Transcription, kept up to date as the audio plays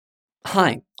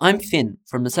Hi, I'm Finn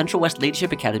from the Central West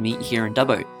Leadership Academy here in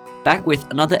Dubbo, back with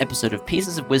another episode of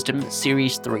Pieces of Wisdom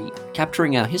Series 3,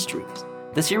 Capturing Our Histories,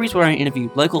 the series where I interview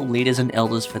local leaders and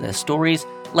elders for their stories,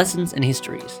 lessons and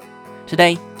histories.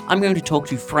 Today, I'm going to talk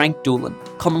to Frank Doolan,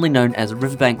 commonly known as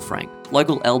Riverbank Frank,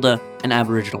 local elder and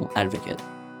Aboriginal advocate.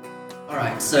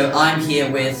 Alright, so I'm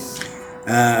here with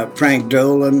Frank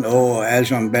Doolan, or as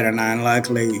I'm better known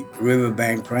locally,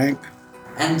 Riverbank Frank.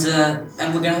 And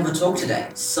we're going to have a talk today.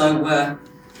 So, where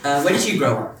did you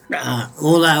grow up?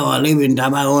 Although I live in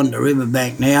Dubbo on the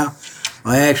riverbank now,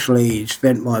 I actually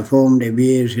spent my formative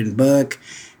years in Bourke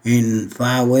in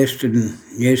far western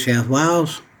New South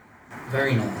Wales.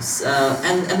 Very nice.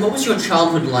 And what was your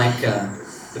childhood like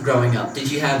growing up?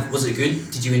 Was it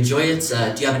good? Did you enjoy it?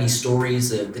 Do you have any stories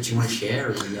that you want to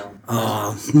share?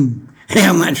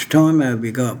 How much time have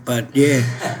we got? But yeah,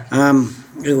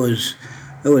 it was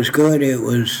good. It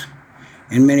was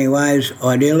in many ways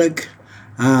idyllic.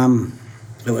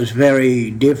 It was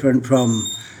very different from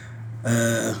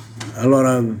a lot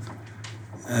of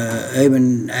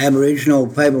even Aboriginal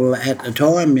people at the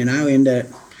time, in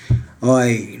that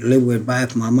I lived with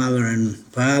both my mother and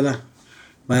father.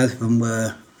 Both of them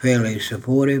were fairly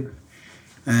supportive,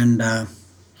 and I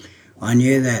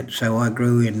knew that, so I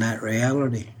grew in that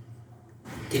reality.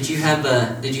 Did you have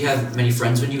many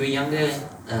friends when you were younger?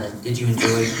 Did you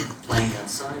enjoy playing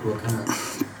outside? What kind of?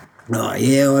 Oh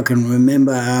yeah, I can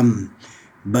remember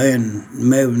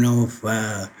moving off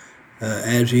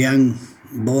as a young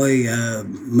boy,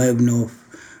 moving off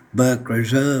Bourke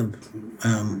Reserve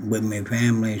with my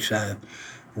family. So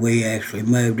we actually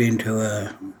moved into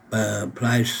a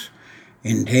place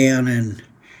in town, and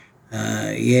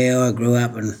I grew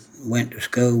up and went to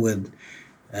school with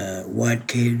white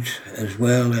kids as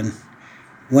well. And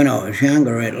when I was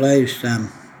younger, at least,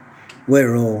 we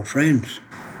were all friends.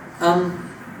 What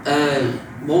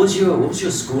was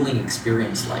your schooling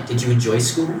experience like? Did you enjoy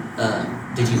school?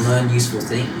 Did you learn useful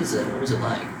things? What was it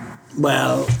like?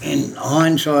 Well, in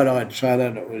hindsight, I'd say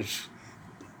that it was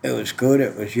good.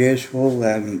 It was useful,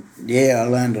 and I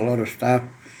learned a lot of stuff.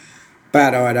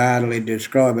 But I'd hardly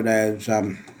describe it as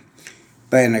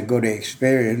being a good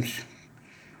experience,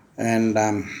 and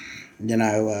it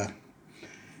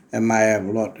may have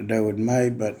a lot to do with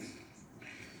me, but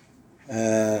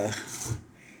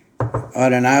I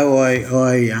don't know. I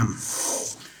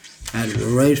had a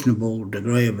reasonable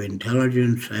degree of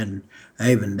intelligence, and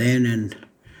even then, and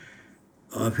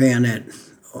I found that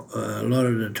a lot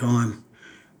of the time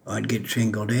I'd get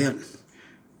singled out.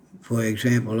 For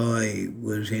example, I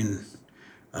was in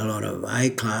a lot of A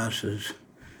classes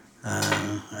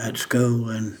at school,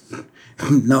 and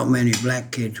not many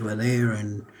black kids were there,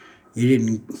 and you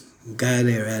didn't go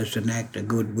there as an act of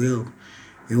goodwill.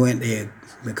 You went there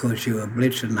because you were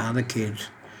blitzing other kids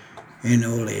in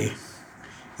all their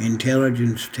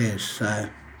intelligence tests. So,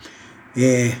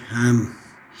 I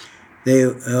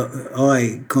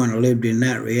kind of lived in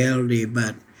that reality,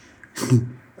 but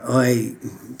I,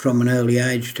 from an early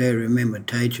age too, remember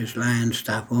teachers laying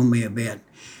stuff on me about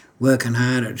working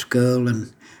hard at school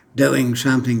and doing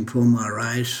something for my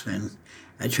race and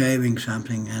achieving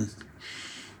something, and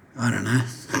I don't know.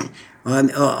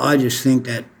 I just think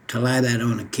that to lay that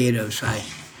on a kid of, say,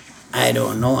 8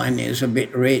 or 9 is a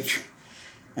bit rich,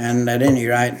 and at any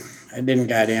rate, it didn't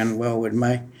go down well with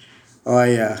me.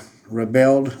 I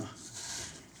rebelled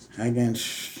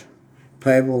against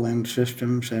people and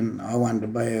systems, and I wanted to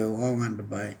be who I wanted to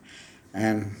be.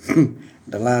 And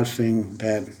the last thing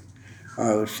that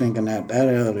I was thinking at that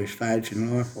early stage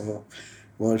in life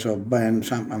was of being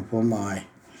something for my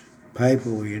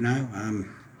people,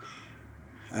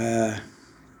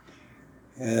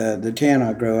 The town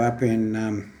I grew up in,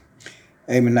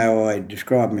 even though I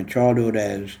described my childhood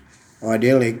as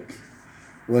idyllic,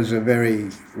 was a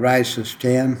very racist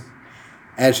town.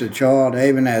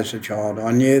 Even as a child,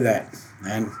 I knew that,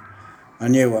 and I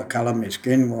knew what colour my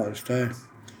skin was too.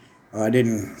 I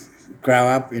didn't grow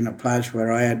up in a place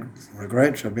where I had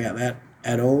regrets about that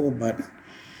at all, but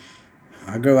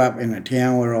I grew up in a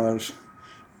town where I was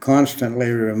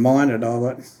constantly reminded of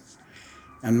it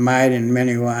and made in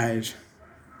many ways,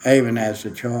 even as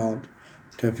a child,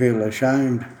 to feel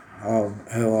ashamed of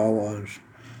who I was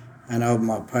and of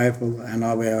my people and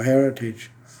of our heritage.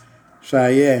 So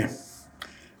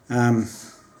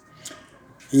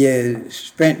you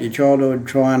spent your childhood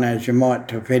trying as you might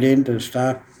to fit into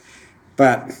stuff,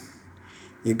 but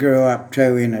you grew up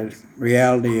too in a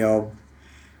reality of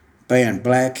being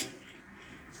black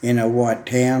in a white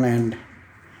town and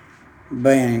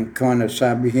being kind of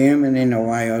subhuman in a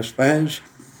way, I suppose.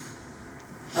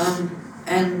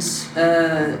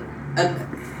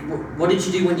 What did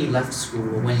you do when you left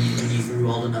school, or when you grew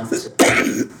old enough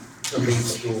to leave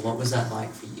school? What was that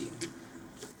like for you?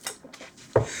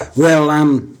 Well,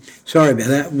 sorry about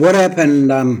that. What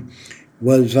happened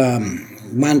was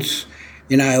once,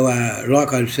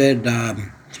 like I said,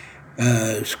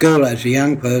 school as a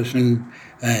young person,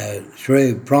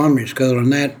 through primary school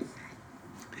and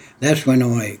that's when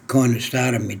I kind of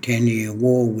started my 10-year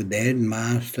war with the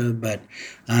headmaster. But,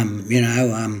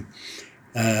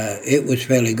 it was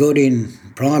fairly good in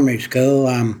primary school.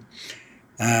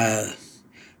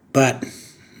 But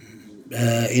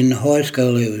in the high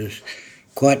school it was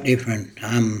quite different.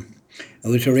 It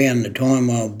was around the time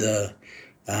of the,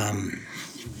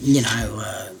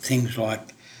 things like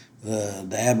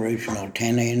the Aboriginal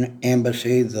Tent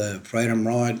Embassy, the Freedom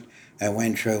Ride that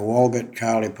went through Walgett,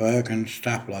 Charlie Perkins,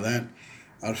 stuff like that.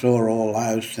 I saw all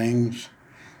those things.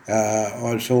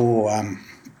 I saw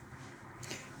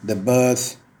the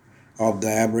birth of the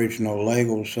Aboriginal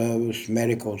Legal Service,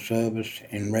 Medical Service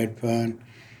in Redfern.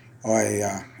 I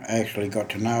actually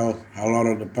got to know a lot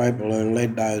of the people who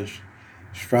led those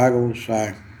struggles.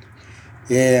 So,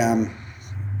 yeah,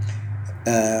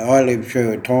 I lived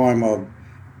through a time of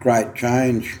great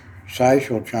change,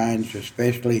 social change,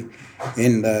 especially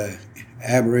in the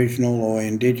Aboriginal or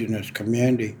Indigenous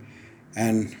community.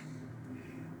 And,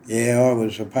 yeah, I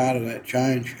was a part of that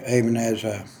change, even as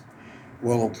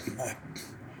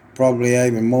probably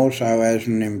even more so as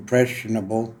an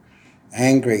impressionable,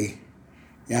 angry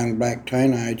young black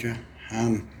teenager.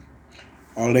 I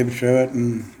lived through it,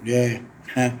 and yeah,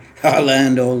 I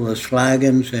learned all the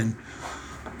slogans and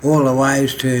all the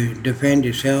ways to defend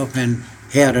yourself and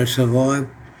how to survive.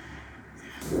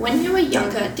 When you were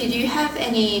younger, did you have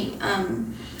any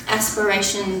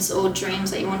aspirations or dreams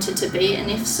that you wanted to be?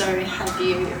 And if so, have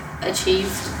you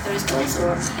achieved those goals, or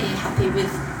are you happy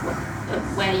with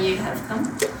where you have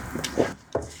come?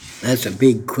 That's a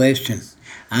big question.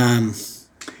 I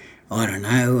don't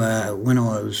know, when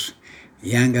I was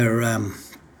younger, I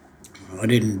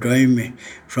didn't dream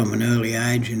from an early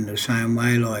age in the same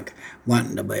way, like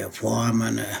wanting to be a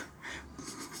fireman, a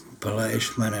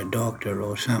policeman, a doctor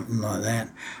or something like that.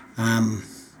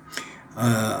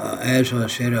 As I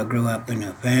said, I grew up in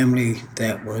a family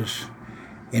that was,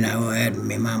 I had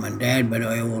my mum and dad, but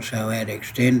I also had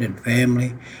extended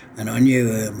family, and I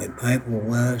knew who my people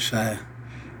were. So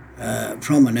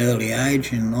from an early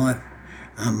age in life,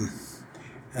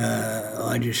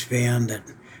 I just found that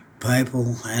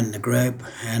people and the group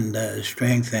and the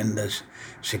strength and the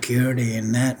security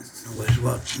in that was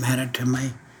what mattered to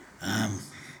me.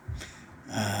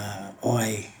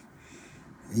 I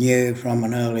knew from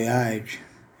an early age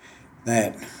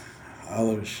that I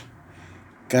was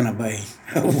going to be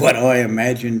what I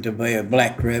imagined to be a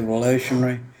black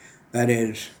revolutionary. That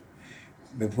is,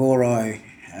 before I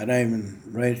had even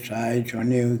reached the age, I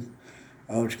knew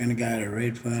I was going to go to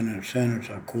Redfern as soon as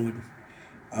I could.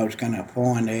 I was going to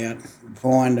find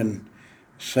and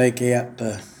seek out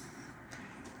the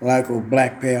local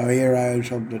Black Power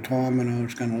heroes of the time, and I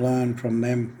was going to learn from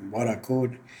them what I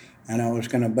could, and I was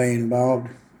going to be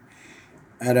involved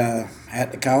at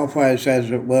the coalface,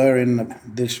 as it were, in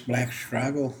this black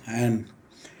struggle. And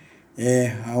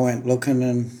yeah, I went looking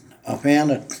and I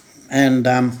found it. And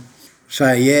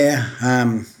so yeah,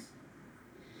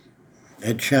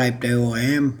 it shaped who I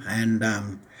am, and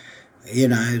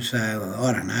so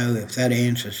I don't know if that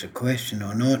answers the question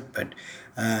or not, but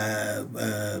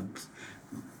the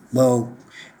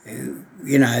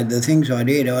things I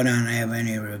did, I don't have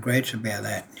any regrets about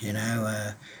that.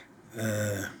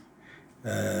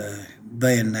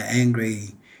 Being the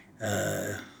angry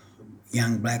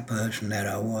young black person that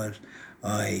I was,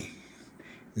 I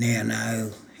now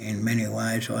know in many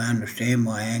ways I understand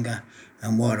my anger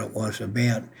and what it was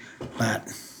about,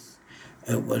 but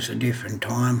it was a different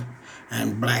time,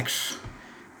 and blacks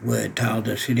were told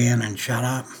to sit down and shut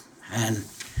up, and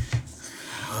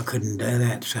I couldn't do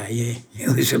that, so yeah,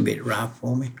 it was a bit rough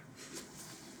for me.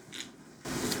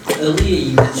 Earlier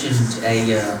you mentioned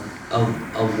a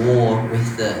war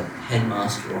with the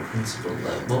headmaster or principal.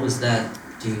 What was that?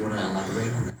 Do you want to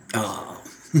elaborate on that? Oh,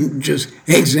 just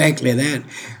exactly that.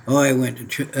 I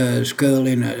went to school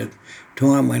in a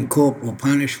time when corporal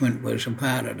punishment was a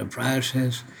part of the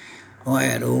process. I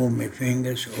had all my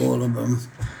fingers, all of them,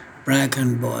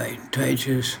 broken by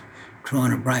teachers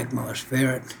trying to break my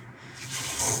spirit,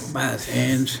 both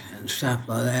hands and stuff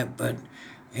like that. But,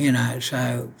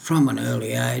 so from an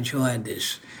early age I had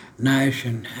this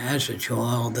notion as a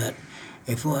child that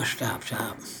if I stuffed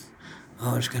up,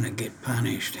 I was going to get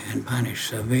punished, and punished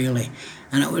severely,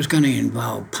 and it was going to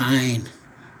involve pain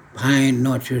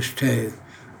not just to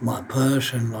my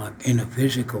person, like in a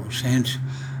physical sense,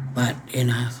 But,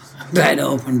 they'd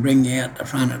often bring you out the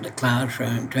front of the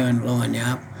classroom, line you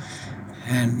up,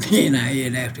 and,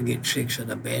 you'd have to get 6 of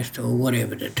the best or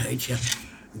whatever the teacher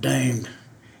deemed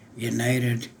you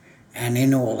needed. And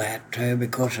in all that too,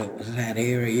 because it was that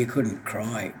era, you couldn't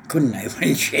cry, couldn't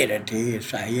even shed a tear.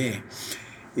 So, yeah,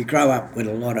 you grow up with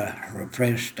a lot of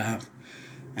repressed stuff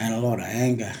and a lot of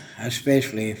anger,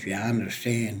 especially if you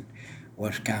understand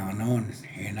what's going on,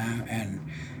 and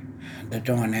the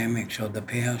dynamics of the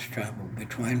power struggle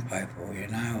between people,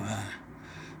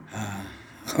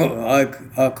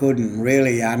 I couldn't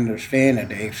really understand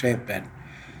it, except that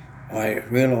I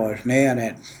realise now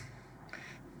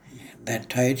that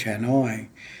teacher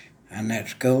and that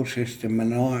school system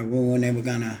and we were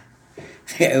never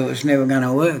it was never going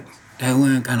to work. They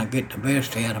weren't going to get the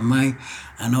best out of me,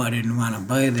 and I didn't want to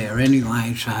be there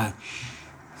anyway, so,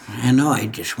 and I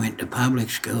just went to public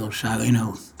school, so,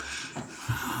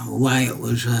 a way it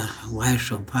was a waste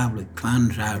of public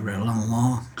funds over a long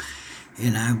while,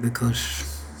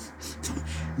 because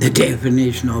the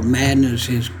definition of madness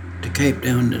is to keep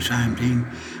doing the same thing,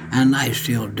 and they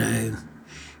still do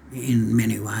in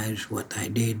many ways what they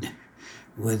did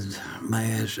with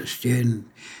me as a student.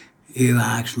 You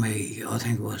asked me, I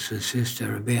think it was the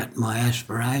sister, about my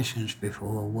aspirations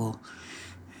before. Well,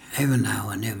 even though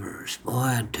I never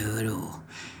aspired to it or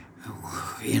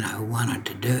wanted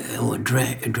to do it or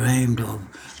dreamed of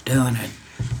doing it,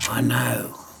 I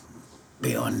know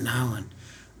beyond knowing,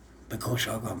 because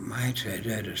I've got mates who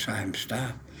do the same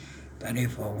stuff, that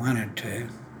if I wanted to,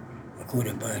 I could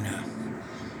have been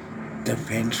a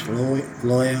defence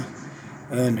lawyer,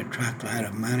 earned a truckload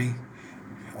of money.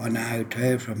 I know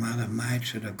too from other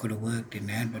mates that I could have worked in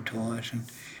advertising,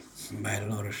 made a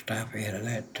lot of stuff out of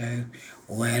that too,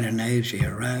 or had an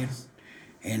easier road,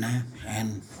 and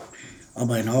I've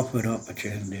been offered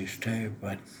opportunities too,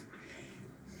 but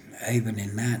even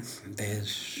in that,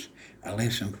 there's a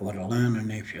lesson for the learning,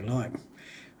 if you like.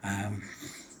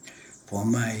 For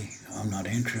me, I'm not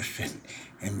interested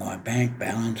in my bank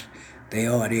balance. The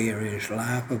idea is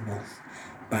laughable,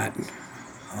 but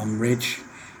I'm rich,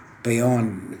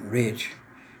 beyond rich,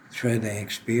 through the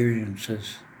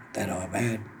experiences that I've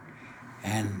had.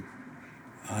 And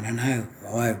I don't know,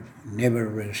 I've never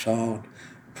resolved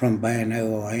from being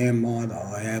who I am either.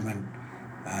 I haven't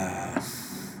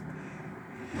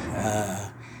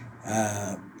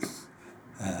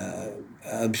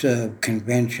observed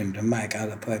convention to make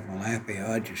other people happy.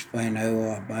 I've just been who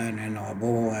I've been, and I've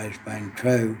always been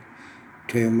true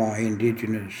to my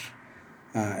Indigenous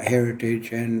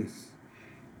heritage and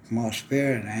my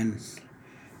spirit, and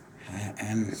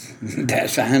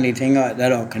that's the only thing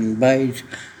that I can base,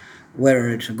 whether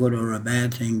it's a good or a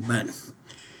bad thing. But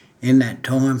in that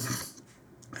time,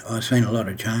 I've seen a lot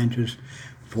of changes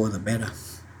for the better.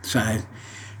 So,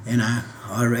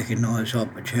 I recognise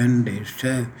opportunities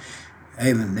too.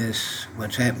 Even this,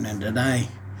 what's happening today,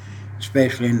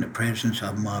 especially in the presence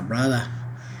of my brother,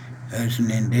 who's an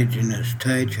Indigenous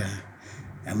teacher,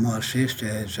 and my sister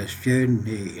as a student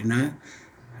here,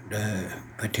 the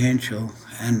potential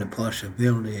and the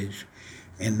possibilities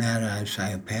in that I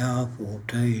say are powerful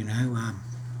too,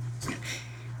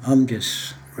 I'm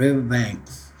just Riverbank,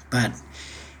 but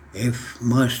if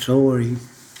my story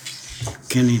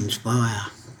can inspire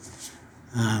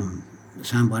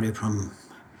somebody from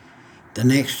the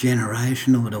next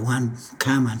generation or the one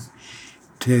coming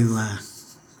to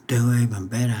do even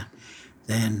better,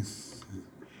 then,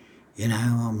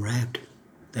 I'm wrapped.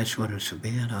 That's what it's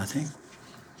about, I think.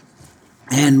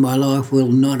 And my life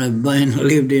will not have been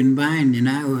lived in vain,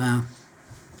 I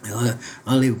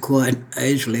live quite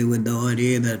easily with the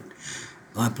idea that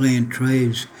I plant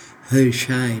trees whose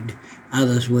shade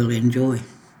others will enjoy.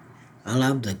 I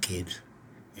love the kids,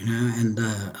 and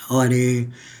the idea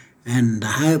and the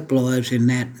hope lies in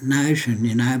that notion,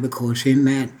 because in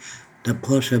that the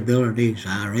possibilities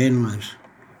are endless,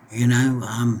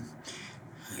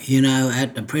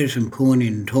 at the present point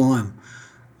in time,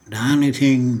 the only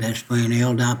thing that's been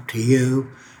held up to you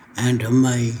and to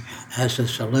me as a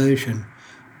solution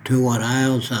to what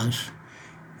ails us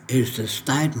is the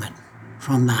statement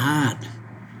from the heart.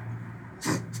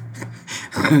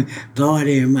 The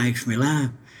idea makes me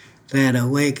laugh that a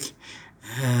week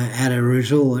at a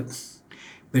resort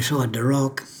beside the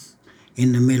rock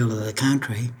in the middle of the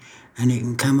country, and you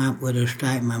can come up with a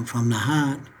statement from the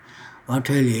heart. I'll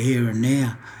tell you here and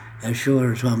now, as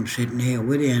sure as I'm sitting here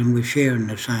with you and we're sharing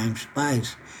the same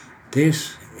space,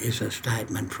 this is a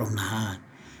statement from the heart,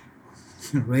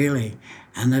 really.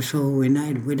 And that's all we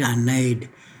need. We don't need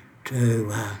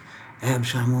to have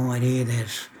some idea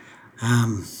that's,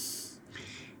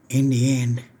 in the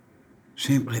end,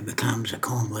 simply becomes a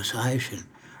conversation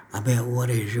about what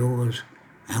is yours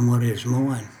and what is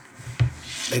mine.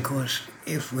 Because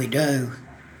if we do,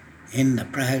 in the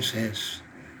process,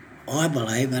 I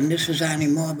believe, and this is only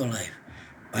my belief,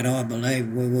 but I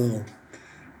believe we will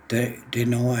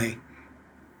deny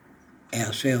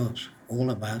ourselves,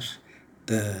 all of us,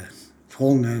 the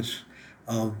fullness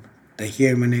of the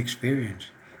human experience.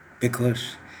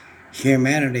 Because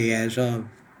humanity, as I've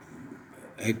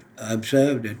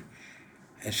observed it,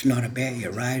 it's not about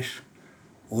your race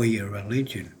or your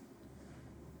religion.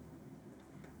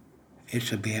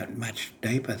 It's about much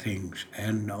deeper things.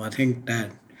 And I think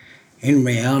that in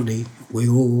reality, we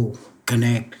all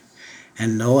connect.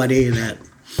 And the idea that,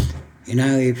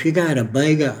 if you go to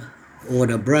Bega or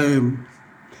to Broome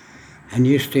and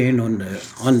you stand on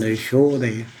the shore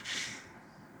there,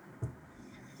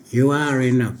 you are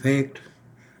in effect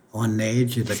on the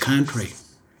edge of the country.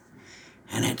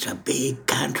 And it's a big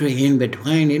country in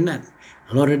between, isn't it?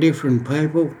 A lot of different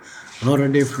people, a lot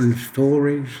of different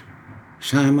stories,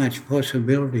 so much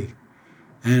possibility.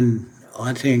 And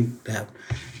I think that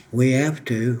we have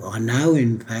to, I know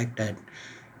in fact that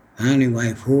the only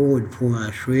way forward for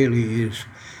us really is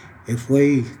if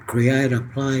we create a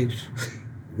place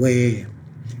where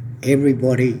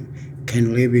everybody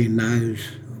can live in those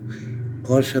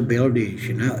possibilities,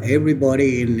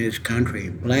 everybody in this country,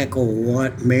 black or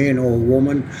white, man or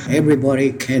woman,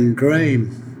 everybody can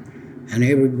dream and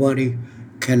everybody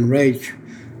can reach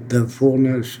the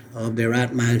fullness of their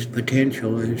utmost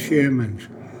potential as humans.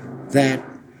 That,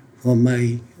 for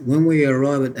me, when we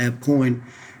arrive at that point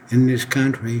in this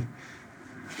country,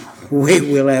 we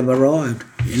will have arrived,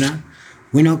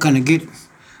 We're not going to get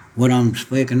what I'm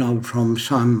speaking of from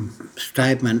some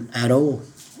statement at all.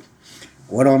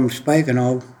 What I'm speaking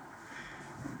of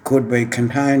could be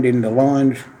contained in the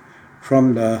lines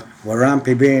from the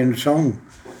Warumpi Band song,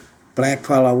 Black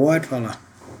Fella, White Fella.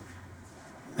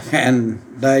 And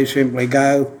they simply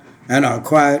go, and I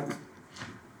quote,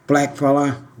 black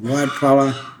fella, white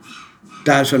fella,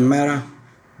 doesn't matter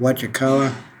what your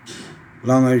colour,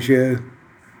 long as you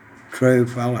true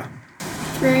fella.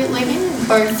 Through living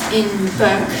both in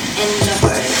Bourke and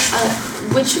Dubbo,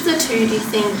 which of the two do you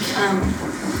think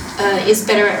is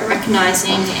better at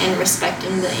recognising and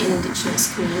respecting the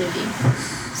Indigenous community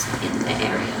in the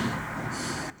area?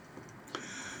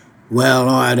 Well,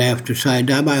 I'd have to say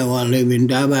Dubbo. I live in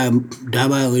Dubbo.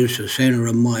 Dubbo is the centre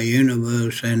of my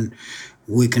universe, and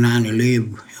we can only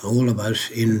live, all of us,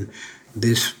 in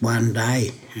this one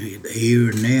day,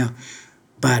 here and now.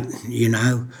 But,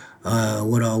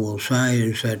 what I will say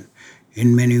is that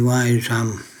in many ways,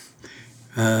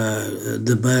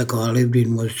 the Bourke I lived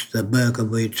in was the Bourke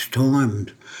of its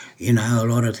times. A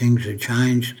lot of things have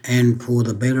changed, and for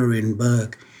the better in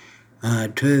Bourke.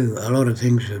 Too. A lot of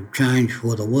things have changed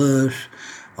for the worse.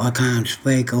 I can't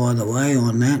speak either way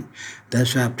on that.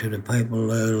 That's up to the people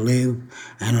who live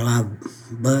and love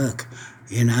Bourke,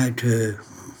 to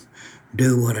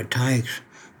do what it takes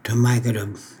to make it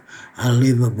a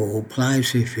livable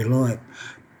place, if you like.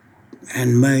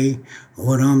 And me,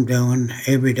 what I'm doing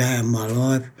every day of my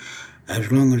life,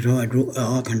 as long as I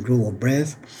can draw a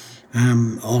breath,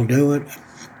 I'll do it.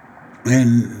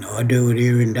 And I do it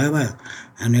here in Dubbo.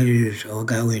 And it is, I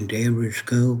go into every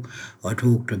school, I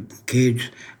talk to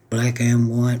kids, black and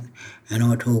white, and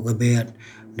I talk about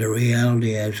the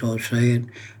reality as I see it,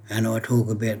 and I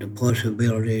talk about the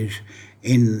possibilities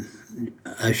in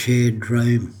a shared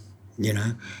dream,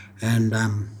 and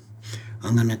I'm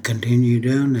going to continue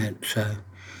doing that. So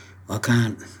I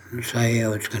can't say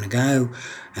how it's going to go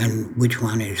and which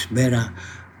one is better,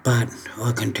 but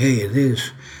I can tell you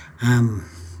this, I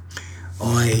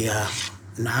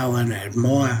know and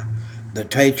admire the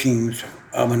teachings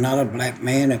of another black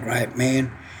man, a great man,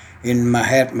 in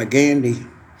Mahatma Gandhi.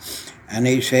 And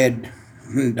he said,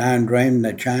 don't dream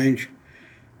the change,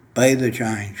 be the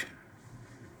change.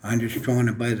 I'm just trying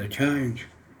to be the change.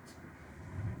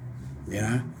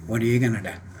 What are you going to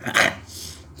do?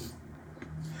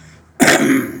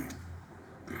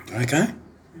 Okay?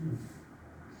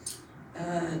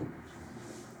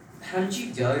 How did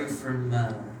you go from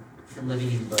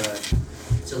living in Bourke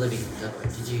to living in Dubbo?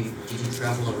 Did you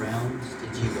travel around?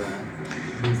 Did you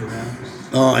move around?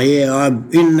 Oh yeah,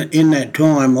 in that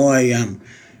time I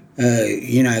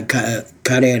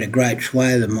cut out a great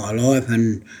swathe of my life,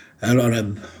 and a lot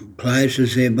of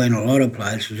places. There've been a lot of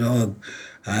places I've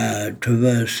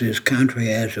traversed this country,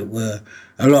 as it were.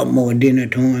 A lot more dinner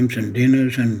times and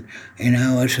dinners, and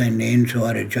I've seen the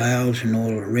inside of jails and all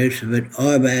the rest of it.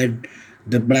 I've had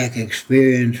the black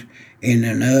experience in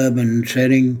an urban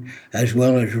setting as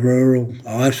well as rural,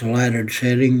 isolated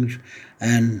settings,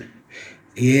 and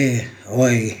yeah,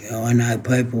 I know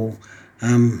people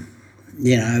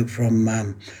from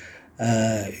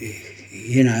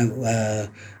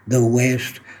the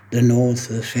west, the north,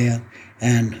 the south,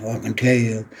 and I can tell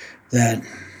you that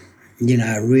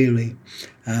really,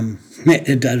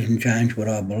 it doesn't change what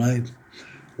I believe.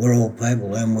 We're all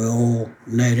people and we all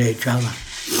need each other.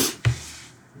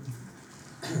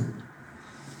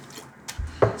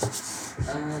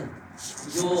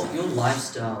 Your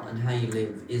lifestyle and how you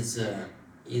live is you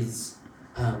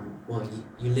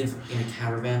live in a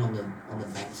caravan on the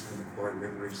banks of the Quarry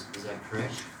River. Is that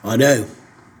correct? I do.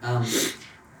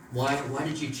 Why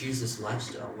did you choose this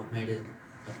lifestyle? What made it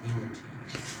appealing to you?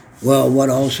 Well, what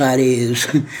I'll say to you is,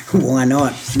 why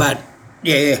not? But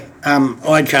yeah,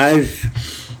 I chose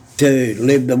to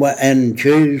live the way and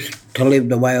choose to live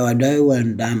the way I do,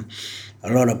 and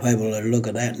a lot of people that look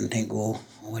at that and think, well,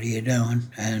 what are you doing?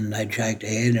 And they shake their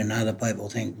head, and other people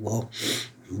think, well,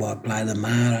 why play the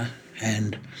martyr?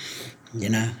 And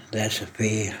that's a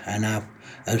fair enough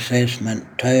assessment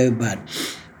too. But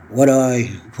what I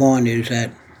find is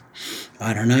that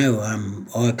I don't know.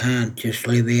 I can't just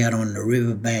live out on the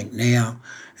riverbank now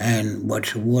and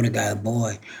watch the water go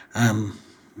by.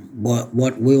 What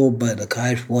will be the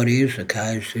case, what is the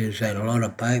case, is that a lot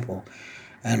of people,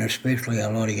 and especially a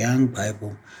lot of young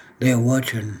people, they're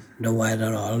watching the way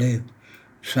that I live.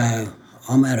 So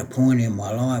I'm at a point in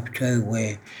my life too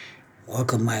where I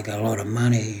can make a lot of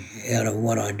money out of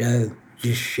what I do,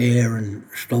 just sharing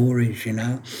stories,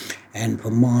 and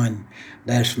for mine,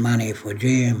 that's money for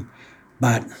jam.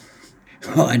 But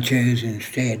I choose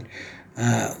instead,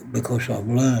 because I've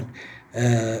learned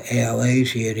how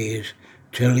easy it is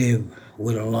to live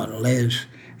with a lot less,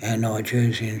 and I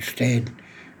choose instead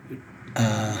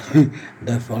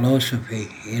the philosophy,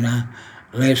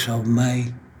 less of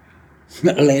me,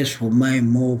 less for me,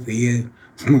 more for you.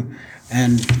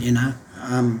 And,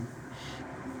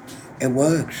 it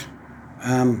works.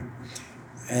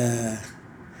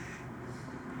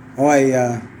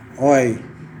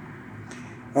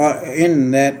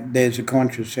 In that there's a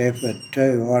conscious effort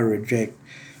too. I reject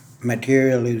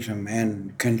materialism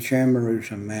and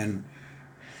consumerism and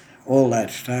all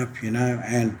that stuff, and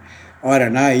I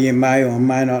don't know, you may or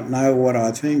may not know what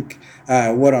I think,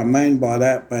 what I mean by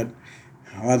that, but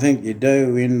I think you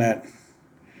do in that,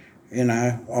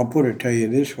 I'll put it to you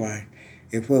this way.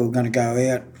 If we were going to go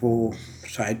out for,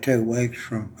 say, 2 weeks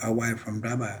away from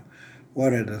Dubbo,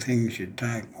 what are the things you'd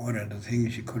take? What are the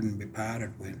things you couldn't be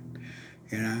parted with?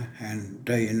 And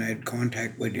do you need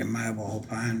contact with your mobile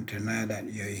phone to know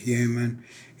that you're human?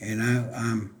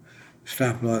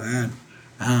 Stuff like that.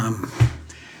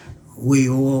 We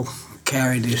all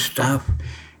carry this stuff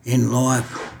in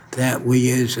life that we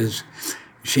use as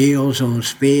shields or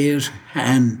spears,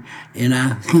 and, in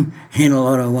a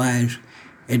lot of ways,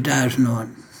 it does not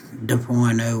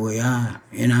define who we are,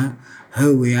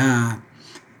 Who we are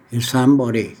is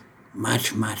somebody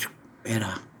much, much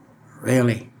better,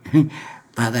 really.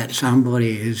 But that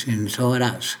somebody is inside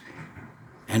us,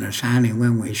 and it's only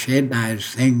when we shed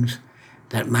those things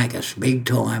that make us big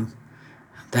time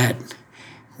that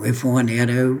we find out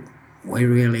who we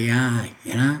really are,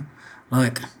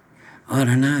 Like, I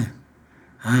don't know.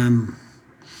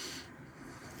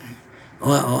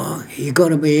 You got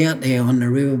to be out there on the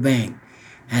riverbank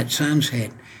at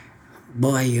sunset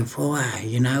by your fire,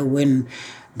 when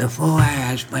the fire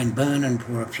has been burning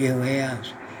for a few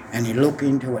hours, and you look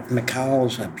into it and the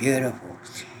coals are beautiful,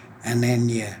 and then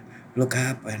you look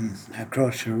up and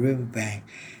across the riverbank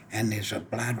and there's a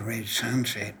blood red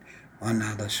sunset on the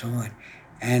other side,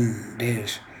 and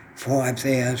there's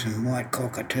 5,000 white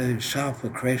cockatoos, sulphur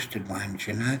crested ones,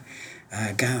 going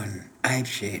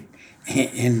apeshit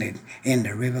in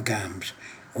the river gums,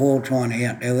 all trying to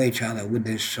outdo each other with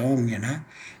this song, and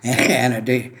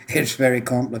it's very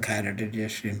complicated. It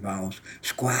just involves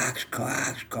squawk,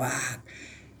 squawk, squawk,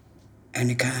 and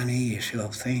you can't hear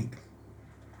yourself think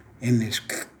in this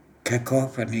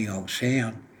cacophony of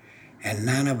sound, and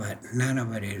none of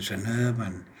it is an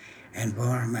urban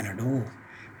environment at all.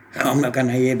 I'm not going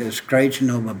to hear the screeching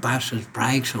of a bus's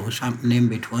brakes or something in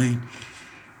between,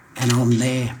 and I'm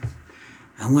there.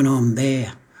 And when I'm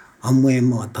there, I'm where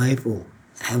my people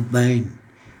have been.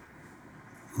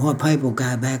 My people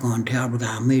go back on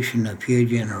Talbragar Mission a few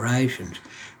generations.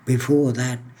 Before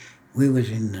that, we was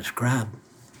in the scrub.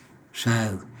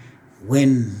 So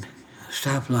when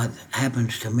stuff like that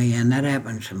happens to me, and that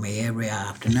happens to me every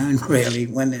afternoon really,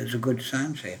 when there's a good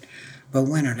sunset, but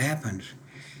when it happens,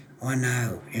 I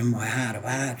know in my heart of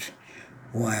hearts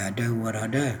why I do what I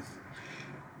do.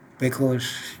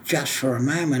 Because just for a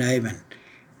moment even,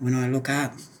 when I look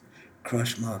up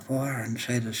across my fire and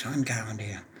see the sun going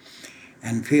down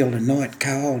and feel the night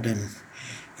cold and,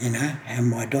 and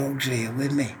my dog's there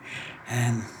with me,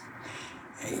 and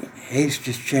he's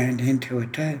just turned into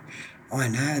it too. I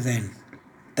know then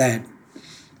that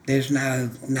there's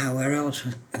nowhere else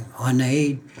I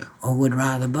need or would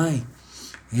rather be,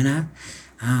 I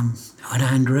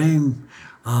don't dream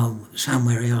of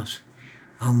somewhere else.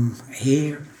 I'm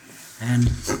here, and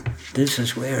this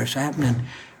is where it's happening.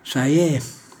 So yeah,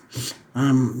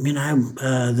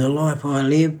 the life I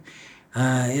live,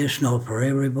 it's not for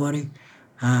everybody,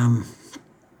 but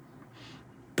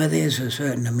there's a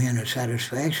certain amount of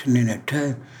satisfaction in it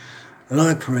too.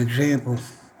 Like for example,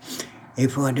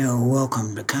 if I do a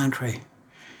welcome to country,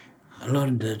 a lot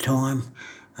of the time,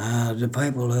 the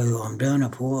people who I'm doing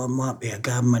it for might be a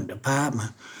government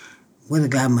department. With a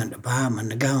government department,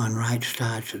 the going rate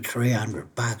starts at $300.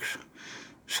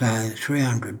 So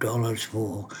 $300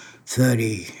 for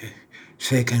 30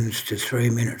 seconds to 3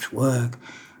 minutes work,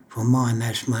 for mine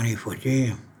that's money for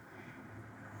jam.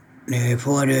 Now if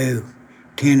I do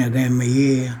 10 of them a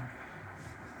year,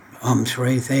 I'm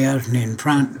 3,000 in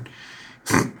front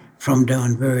from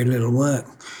doing very little work.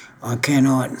 I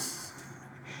cannot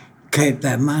keep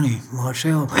that money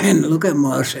myself and look at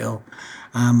myself,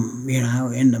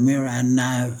 in the mirror and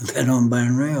know that I'm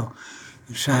being real.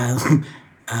 So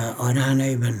I don't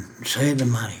even see the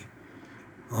money,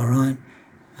 all right?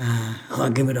 I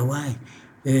give it away.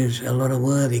 There's a lot of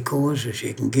worthy causes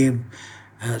you can give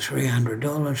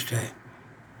 $300 to,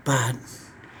 but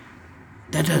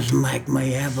that doesn't make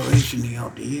me Aborigine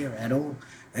of the Year at all.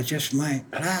 It's just me.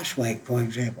 Last week, for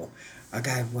example, I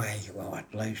gave away,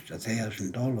 at least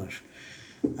 $1,000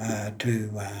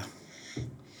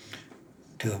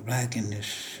 to a bloke in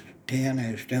this town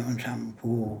who's doing something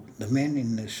for the men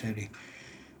in this city.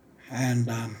 And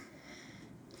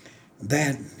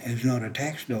that is not a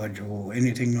tax dodge or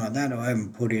anything like that. I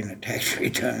haven't put in a tax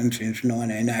return since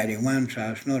 1981,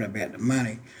 so it's not about the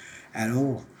money at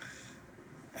all.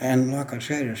 And like I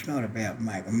said, it's not about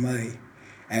making me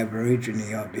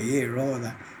Aborigine of the Year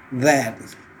either. That,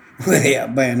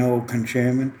 without being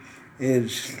all-consuming,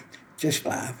 is just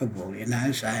laughable,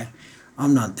 so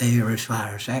I'm not there as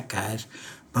far as that goes.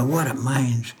 But what it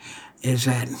means is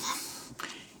that,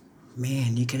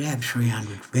 man, you could have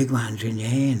 300 big ones in your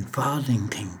hand, folding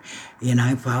thing,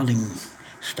 folding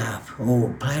stuff,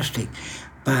 or plastic.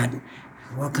 But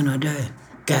what can I do?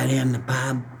 Go down the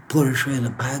pub, put it through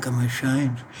the poker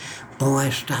machines, buy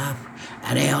stuff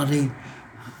at Aldi.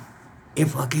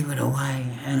 If I give it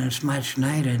away and it's much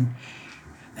needed,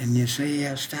 and you see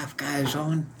how stuff goes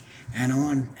on and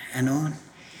on and on,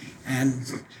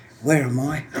 and where am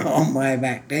I? I'm way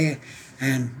back there,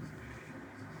 and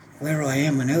where I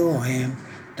am and who I am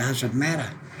doesn't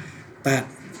matter. But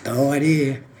the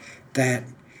idea that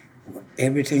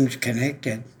everything's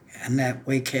connected and that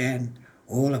we can,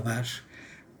 all of us,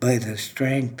 be the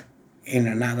strength in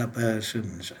another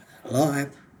person's life,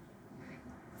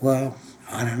 well,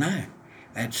 I don't know.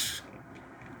 That's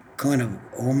kind of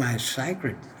almost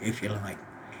sacred, if you like.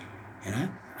 I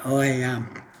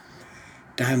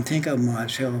don't think of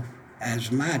myself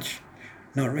as much,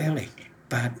 not really,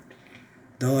 but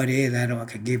the idea that I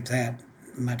could give that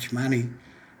much money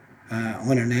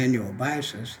on an annual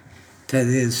basis to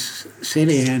this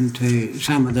city and to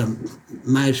some of the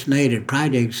most needed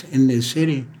projects in this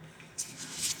city,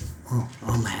 well,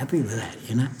 I'm happy with that,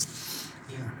 Yeah.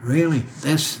 Really,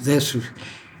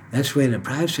 that's where the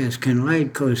process can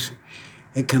lead, because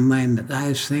it can mean that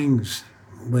those things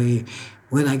where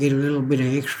they get a little bit of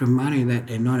extra money that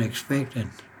they're not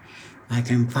expecting, they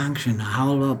can function a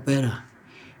whole lot better.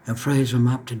 It frees them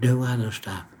up to do other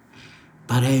stuff.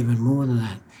 But even more than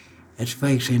that, it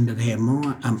speaks into their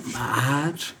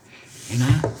hearts,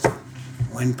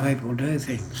 when people do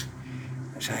things.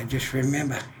 So just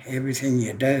remember, everything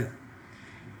you do,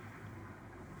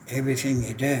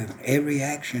 every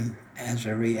action has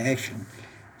a reaction.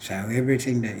 So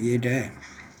everything that you do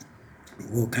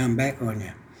will come back on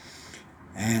you.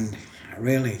 And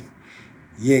really,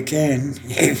 you can,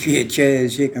 if you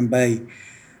choose, you can be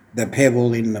the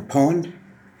pebble in the pond.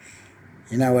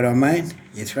 You know what I mean?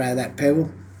 You throw that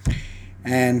pebble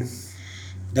and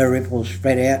the ripples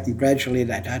spread out and gradually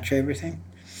they touch everything.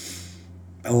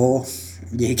 Or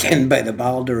you can be the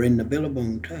boulder in the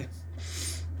billabong too.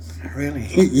 Really,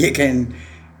 you can,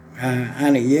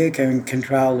 only you can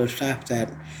control the stuff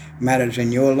that matters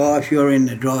in your life. You're in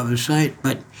the driver's seat,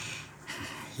 but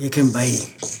you can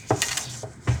be,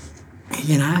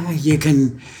 you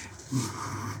can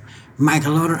make a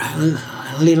lot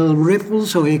of little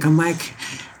ripples, or you can make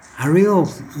a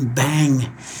real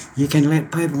bang. You can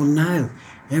let people know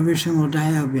every single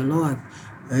day of your life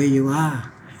who you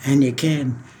are, and you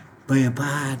can be a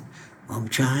part of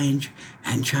change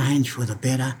and change for the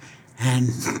better.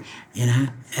 And,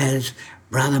 as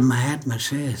Brother Mahatma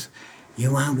says,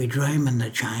 you won't be dreaming the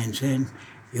change then,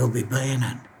 you'll be being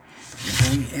it. You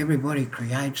see, everybody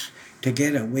creates,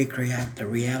 together we create the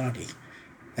reality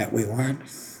that we want.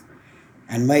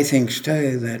 And methinks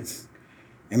too that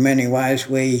in many ways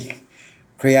we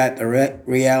create the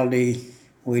reality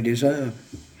we deserve.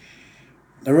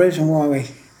 The reason why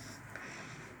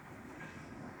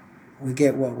we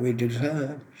get what we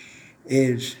deserve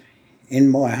is, in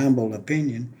my humble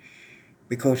opinion,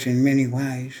 because in many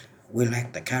ways we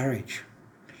lack the courage,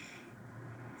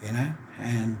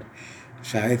 And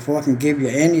so if I can give you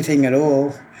anything at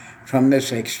all from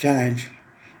this exchange,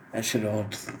 that's what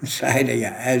I'll say to you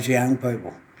as young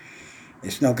people.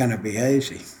 It's not going to be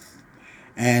easy.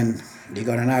 And you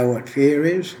got to know what fear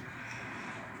is,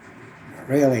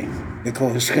 really,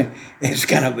 because it's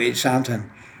going to be something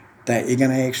that you're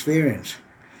going to experience.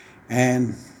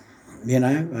 And,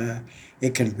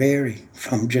 it can vary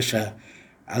from just a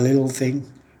little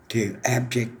thing to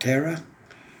abject terror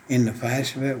in the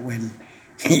face of it when,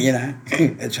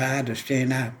 it's hard to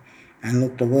stand up and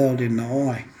look the world in the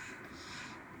eye.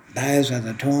 Those are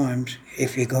the times,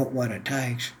 if you got what it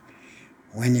takes,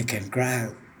 when you can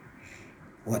grow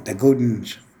what the good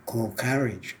ones call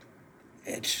courage.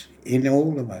 It's in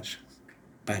all of us.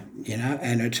 But,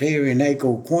 and it's here in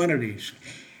equal quantities.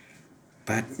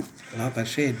 But, like I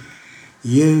said,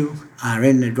 you are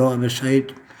in the driver's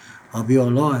seat of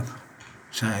your life.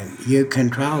 So you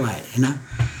control that,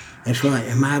 It's like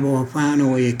your mobile phone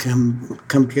or your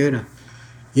computer.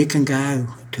 You can go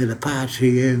to the parts of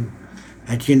you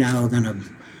that are going to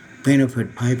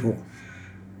benefit people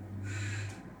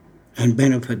and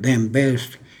benefit them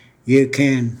best. You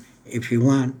can, if you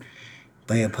want,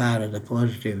 be a part of the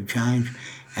positive change,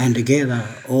 and together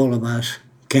all of us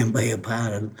can be a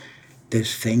part of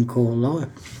this thing called life.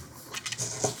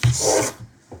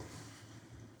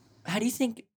 How do you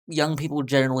think young people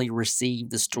generally receive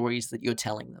the stories that you're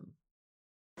telling them?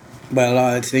 Well,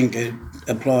 I think it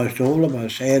applies to all of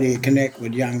us. How do you connect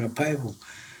with younger people,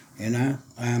 And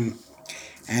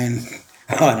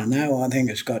I don't know, I think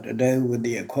it's got to do with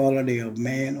the equality of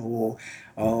man or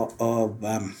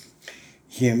of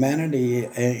humanity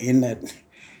in that,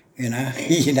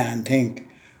 you don't think,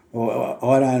 or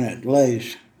I don't at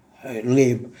least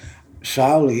live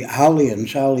wholly and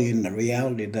solely in the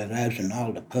reality that as an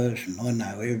older person, I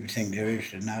know everything there is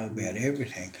to know about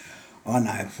everything. I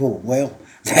know full well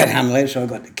that unless I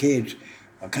got the kids,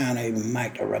 I can't even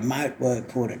make the remote work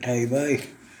for the TV,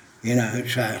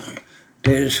 so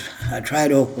there's a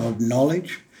trade-off of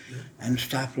knowledge and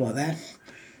stuff like that.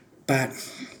 But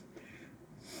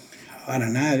I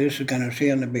don't know, this is going to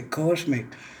sound a bit cosmic,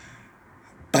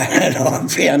 but I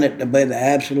found it to be the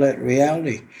absolute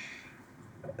reality.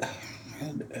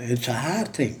 It's a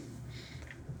hard thing.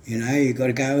 You've got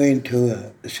to go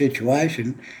into a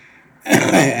situation,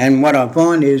 and what I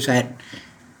find is that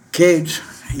kids,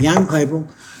 young people,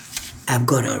 have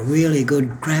got a really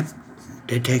good crap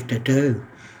detector too,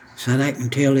 so they can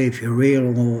tell if you're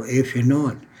real or if you're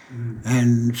not.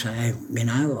 And so,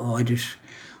 I just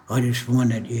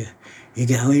find that you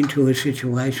go into a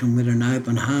situation with an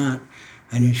open heart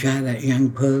and you show that young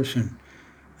person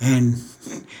and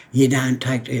you don't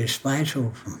take their space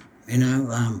off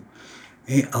them,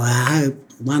 I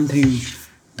hope one thing,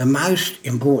 the most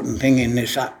important thing in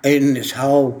this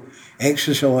whole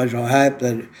exercise, I hope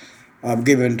that I've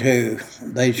given to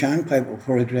these young people,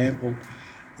 for example,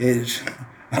 is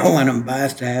I want them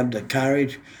both to have the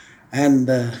courage and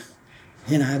the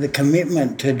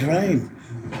commitment to dream.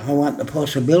 I want the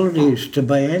possibilities to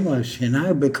be endless,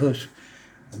 because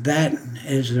that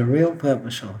is the real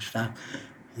purpose of stuff.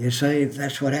 You see,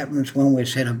 that's what happens when we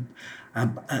set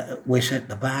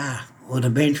the bar or the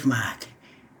benchmark.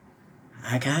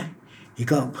 Okay? You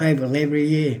got people every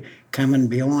year coming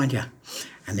behind you,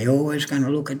 and they're always going to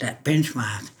look at that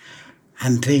benchmark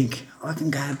and think, I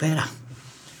can go better.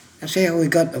 That's how we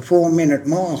got the 4-minute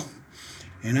mile.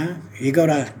 You got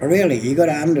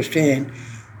to understand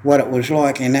what it was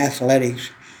like in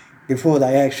athletics before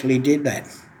they actually did that,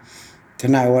 to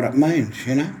know what it means,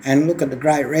 and look at the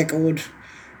great records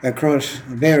across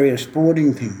various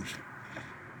sporting things.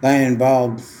 They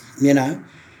involved,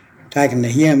 taking the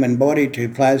human body to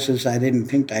places they didn't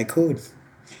think they could,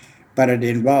 but it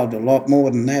involved a lot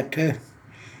more than that too.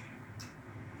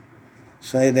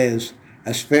 So there's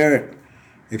a spirit,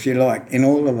 if you like, in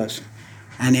all of us,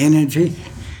 an energy,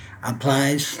 a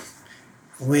place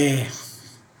where,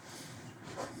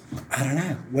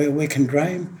 where we can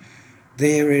dream.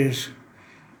 There is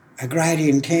a great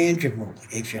intangible,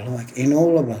 if you like, in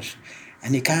all of us,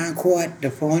 and you can't quite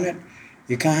define it,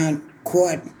 You can't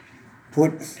quite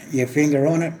put your finger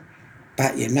on it,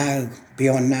 but you know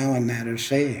beyond knowing that it's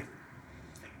there.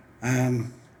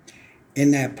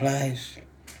 In that place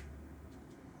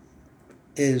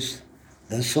is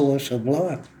the source of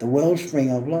life, the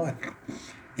wellspring of life.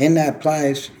 In that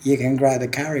place, you can grow the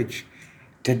courage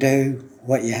to do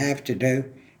what you have to do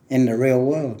in the real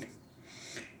world.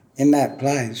 In that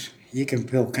place, you can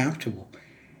feel comfortable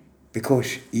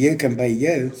because you can be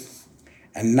you,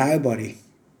 and nobody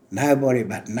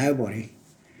but nobody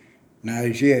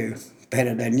knows you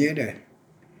better than you do.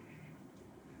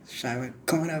 So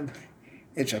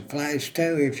it's a place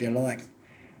too, if you like,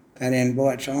 that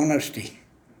invites honesty,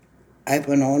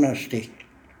 open honesty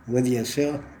with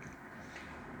yourself.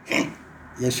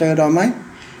 You see what I mean?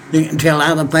 You can tell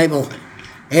other people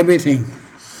everything,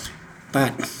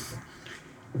 but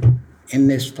in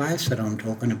this place that I'm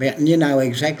talking about, and you know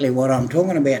exactly what I'm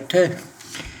talking about too,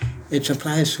 it's a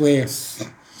place where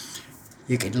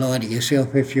you could lie to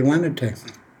yourself if you wanted to,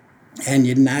 and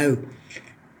you'd know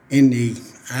in the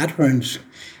utterance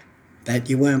that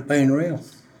you weren't being real.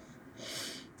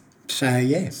 So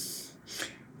yeah,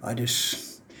 I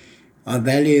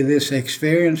value this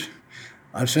experience.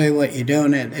 I see what you're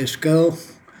doing at this school,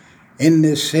 in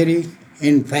this city,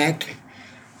 in fact,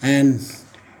 and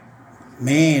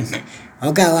man,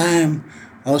 I'll go home,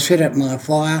 I'll sit at my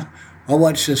fire, I'll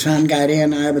watch the sun go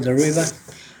down over the river,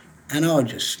 and I'll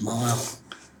just smile,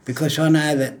 because I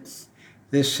know that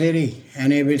this city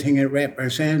and everything it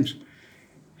represents,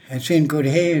 it's in good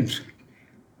hands.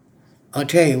 I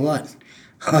tell you what,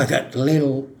 I got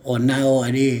little or no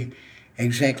idea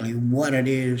exactly what it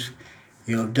is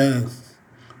you'll do,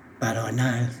 but I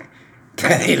know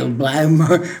that it'll blow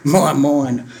my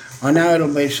mind. I know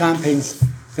it'll be something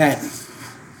that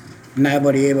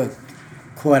nobody ever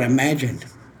quite imagined.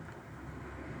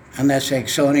 And that's the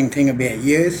exciting thing about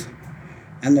youth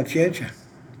and the future.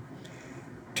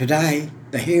 Today,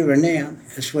 the here and now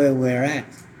is where we're at.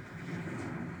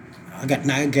 I got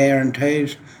no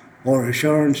guarantees or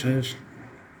assurances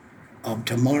of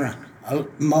tomorrow.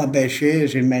 My best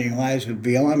years in many ways are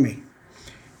behind me.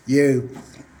 You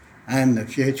and the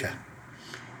future.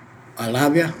 I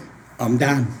love you. I'm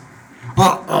done.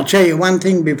 Oh, I'll tell you one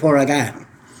thing before I go.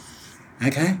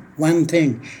 Okay? One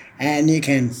thing. And you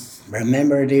can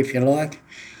remember it if you like.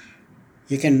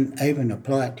 You can even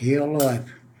apply it to your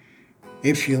life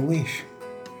if you wish.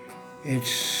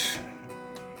 It's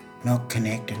not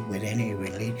connected with any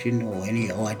religion or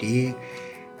any idea,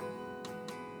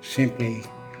 simply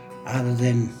other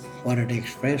than what it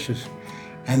expresses,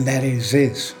 and that is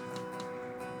this.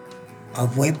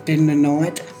 I've wept in the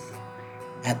night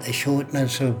at the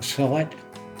shortness of sight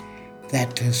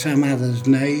that to some others'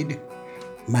 need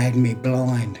made me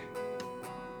blind.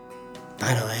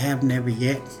 But I have never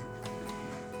yet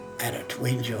had a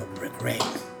twinge of regret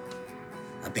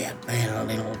about being a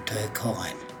little too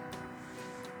kind.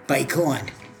 Be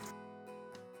kind.